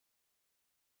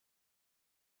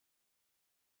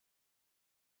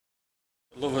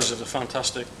lovers of the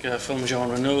fantastic film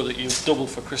genre know that you've doubled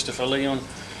for Christopher Lee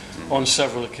on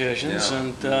several occasions,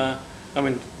 and I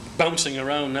mean, bouncing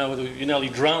around now, you nearly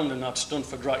drowned in that stunt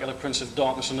for Dracula, Prince of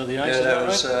Darkness Under the Ice. Yeah,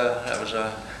 that was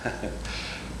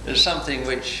it's something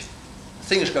which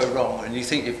things go wrong and you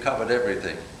think you've covered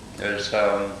everything. There's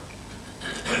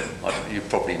you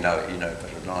probably know it, you know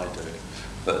better than I do,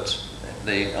 but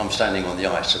I'm standing on the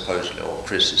ice supposedly, or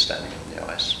Chris is standing on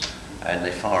the ice, and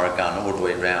they fire a gun all the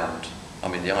way round. I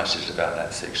mean, the ice is about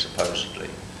that thick supposedly,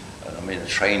 and I mean a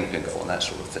train can go on that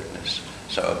sort of thickness,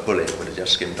 so a bullet would have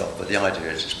just skimmed off, but the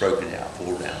idea is it's broken it up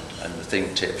all round and the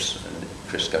thing tips and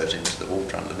Chris goes into the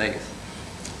water underneath.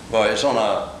 Well, it's on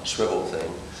a swivel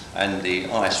thing, and the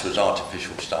ice was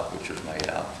artificial stuff which was made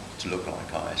up to look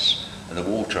like ice, and the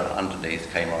water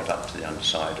underneath came right up to the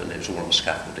underside, and it was all on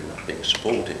scaffolding being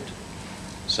supported.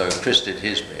 So Chris did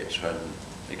his bit and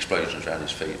explosions around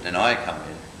his feet, then I come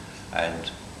in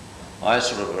and I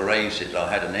sort of arranged it.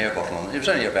 I had an air bottle on, it was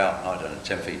only about, I don't know,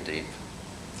 10 feet deep.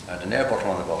 I had an air bottle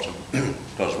on the bottom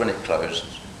because when it closed,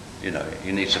 you know,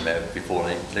 you need some air before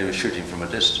they were shooting from a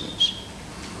distance.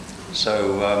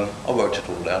 So I worked it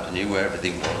all out, I knew where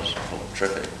everything was. I thought,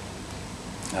 terrific.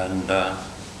 And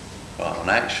on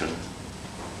action,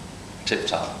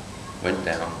 tipped up, went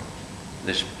down,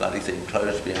 this bloody thing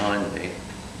closed behind me,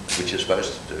 which you're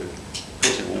supposed to do,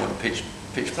 because it all went pitch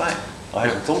black. I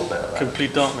hadn't thought about that.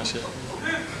 Complete darkness,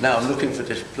 yeah. Now I'm looking for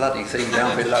this bloody thing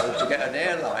down below to get an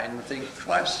airline and think,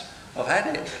 Christ, I've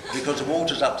had it, because the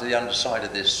water's up to the underside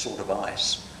of this sort of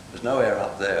ice. There's no air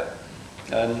up there.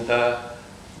 And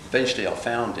eventually I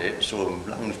found it, saw them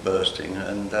lungs bursting,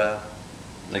 and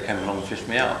they came along and fished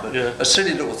me out. But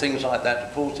silly little things like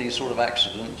that cause these sort of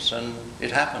accidents, and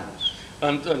it happens.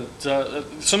 And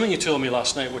something you told me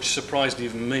last night which surprised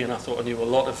even me, and I thought I knew a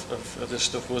lot of this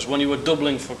stuff, was when you were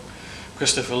doubling for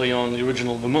Christopher Lee on the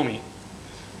original The Mummy,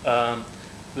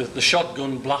 the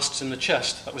shotgun blasts in the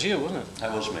chest. That was you, wasn't it?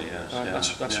 That was me,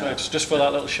 yes. That's right, just for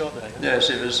that little shot there. Yeah? Yes,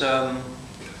 it was,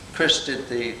 Chris did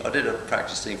I did a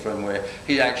practice thing for him where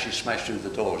he actually smashed through the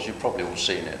doors. You've probably all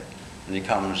seen it. And he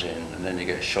comes in and then he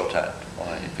gets shot at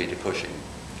by Peter Cushing.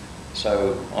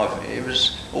 So it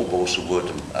was all balsa wood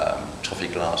and toffee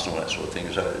glass and all that sort of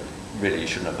thing, so really he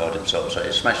shouldn't have hurt himself, so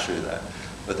he smashed through that.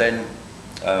 But then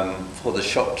for the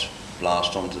shot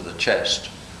blast onto the chest,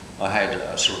 I had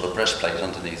a sort of a breastplate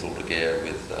underneath all the gear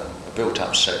with a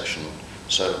built-up section,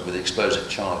 so with explosive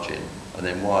charge in, and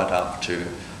then wired up to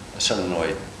a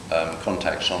solenoid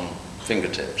contacts on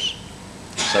fingertips.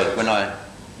 So when I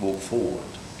walk forward,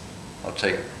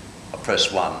 I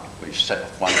press one, which set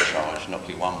off one charge, knock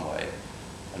you one way,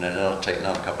 and then I'll take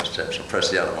another couple of steps, I press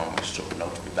the other one, which sort of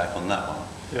knocked me back on that one.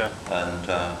 Yeah. And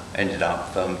ended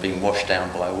up being washed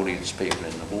down by all these people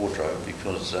in the wardrobe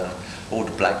because all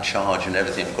the black charge and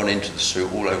everything had gone into the suit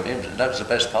all over him. That was the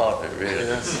best part of it, really.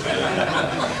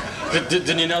 Yeah.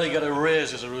 Didn't you nearly get a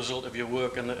raise as a result of your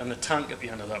work and the tank at the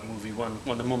end of that movie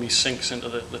when the mummy sinks into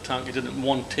the tank? You did it in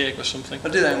one take or something? I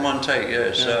did that in one take,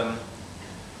 yes. Yeah.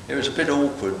 It was a bit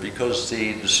awkward because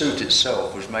the suit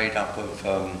itself was made up of,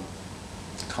 I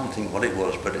can't think what it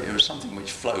was, but it was something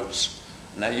which floats.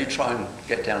 Now you try and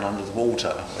get down under the water,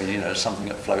 where you know something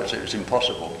that floats, it was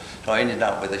impossible. So I ended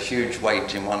up with a huge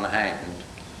weight in one hand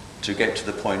to get to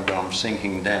the point where I'm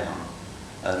sinking down,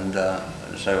 and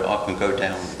so I can go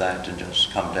down with that and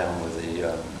just come down with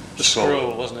the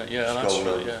scroll, wasn't it? Yeah, that's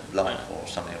right. Yeah, life or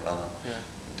something or other. Yeah.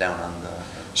 Down under.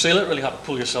 So you literally had to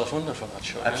pull yourself under for that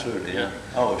shot. Absolutely. Yeah.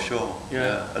 Oh, sure.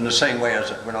 Yeah. And the same way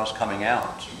as when I was coming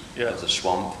out of the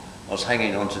swamp, I was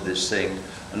hanging onto this thing,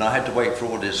 and I had to wait for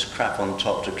all this crap on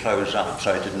top to close up,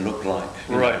 so it didn't look like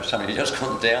something just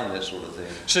gone down, this sort of thing.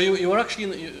 So you were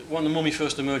actually when the mummy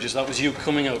first emerges. That was you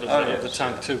coming out of the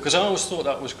tank too, because I always thought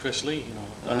that was Chris Lee. You know,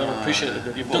 I never appreciated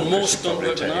it. You've done more stunt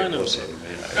work than I know.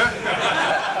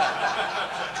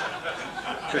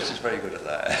 Chris is very good at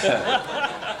that.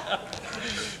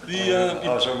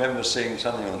 I remember seeing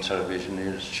something on television. He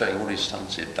was showing all his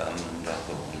stunts he'd done, and I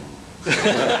thought.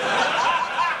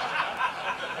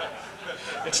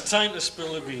 It's time to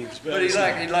spill the beans. But he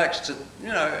likes to, you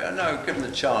know, no, give him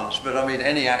the chance. But I mean,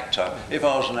 any actor, if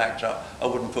I was an actor, I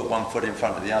wouldn't put one foot in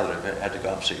front of the other if it had to go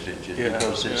up 6 inches,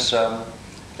 because it's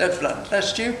that's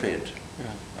stupid.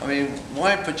 Yeah. I mean,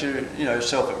 why put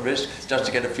yourself at risk just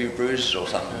to get a few bruises or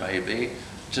something, maybe,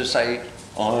 to say,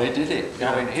 oh, he did it.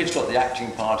 I mean, he's got the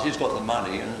acting part, he's got the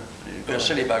money, and you've got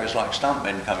silly buggers like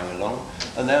stuntmen coming along,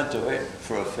 and they'll do it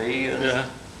for a fee. And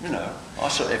you know,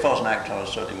 if I was an actor, I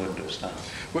certainly wouldn't do a stunt.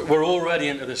 We're already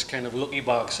into this kind of lucky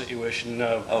bag situation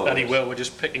now, Eddie, where we're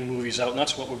just picking movies out, and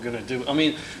that's what we're going to do. I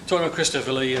mean, talking about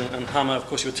Christopher Lee and Hammer, of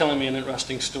course, you were telling me an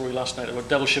interesting story last night about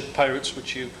Devil Ship Pirates,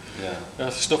 which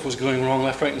stuff was going wrong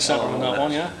left, right and centre on that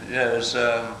one, yeah? Yeah, there's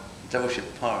Devil Ship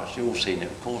Pirates, you've all seen it,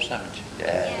 of course, haven't you?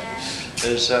 Yeah.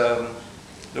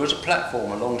 There was a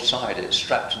platform alongside it,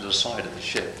 strapped to the side of the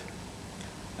ship,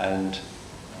 and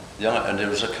there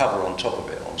was a cover on top of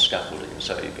it on scaffolding,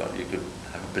 so you could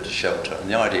have a bit of shelter. And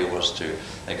the idea was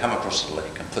they come across the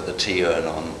lake and put the tea urn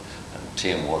on, and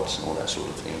tea and wads and all that sort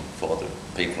of thing for the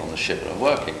people on the ship that are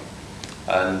working.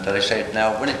 And they said,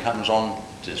 now when it comes on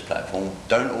to this platform,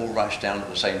 don't all rush down at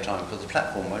the same time because the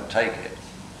platform won't take it.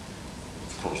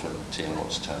 Of course, when the tea and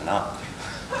wads turn up,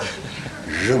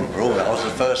 I was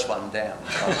the first one down.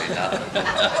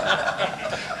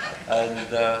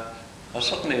 And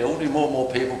suddenly, more and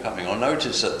more people coming. I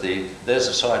noticed that there's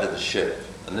the side of the ship,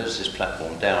 and there's this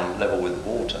platform down level with the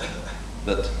water.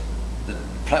 That the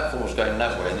platform was going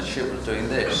that way, and the ship was doing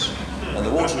this, and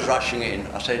the water was rushing in.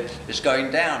 I said, "It's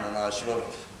going down," and I sort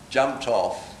of jumped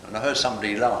off, and I heard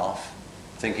somebody laugh,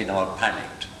 thinking I'd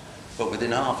panicked. But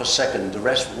within half a second, the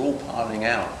rest were all piling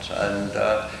out, and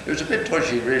it was a bit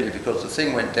dodgy, really, because the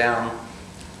thing went down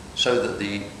so that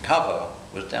the cover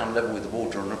was down level with the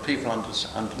water and the people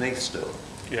underneath still.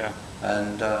 Yeah.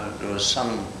 And there was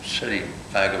some silly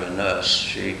bag of a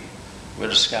nurse, with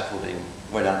the scaffolding,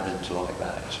 went up into like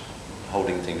that,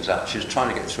 holding things up. She was trying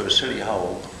to get through a silly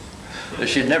hole that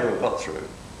she'd never have got through,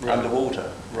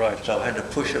 underwater. Right. So I had to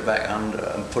push her back under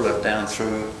and pull her down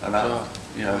through and up,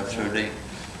 you know, through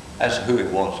as who it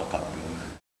was, I can't remember.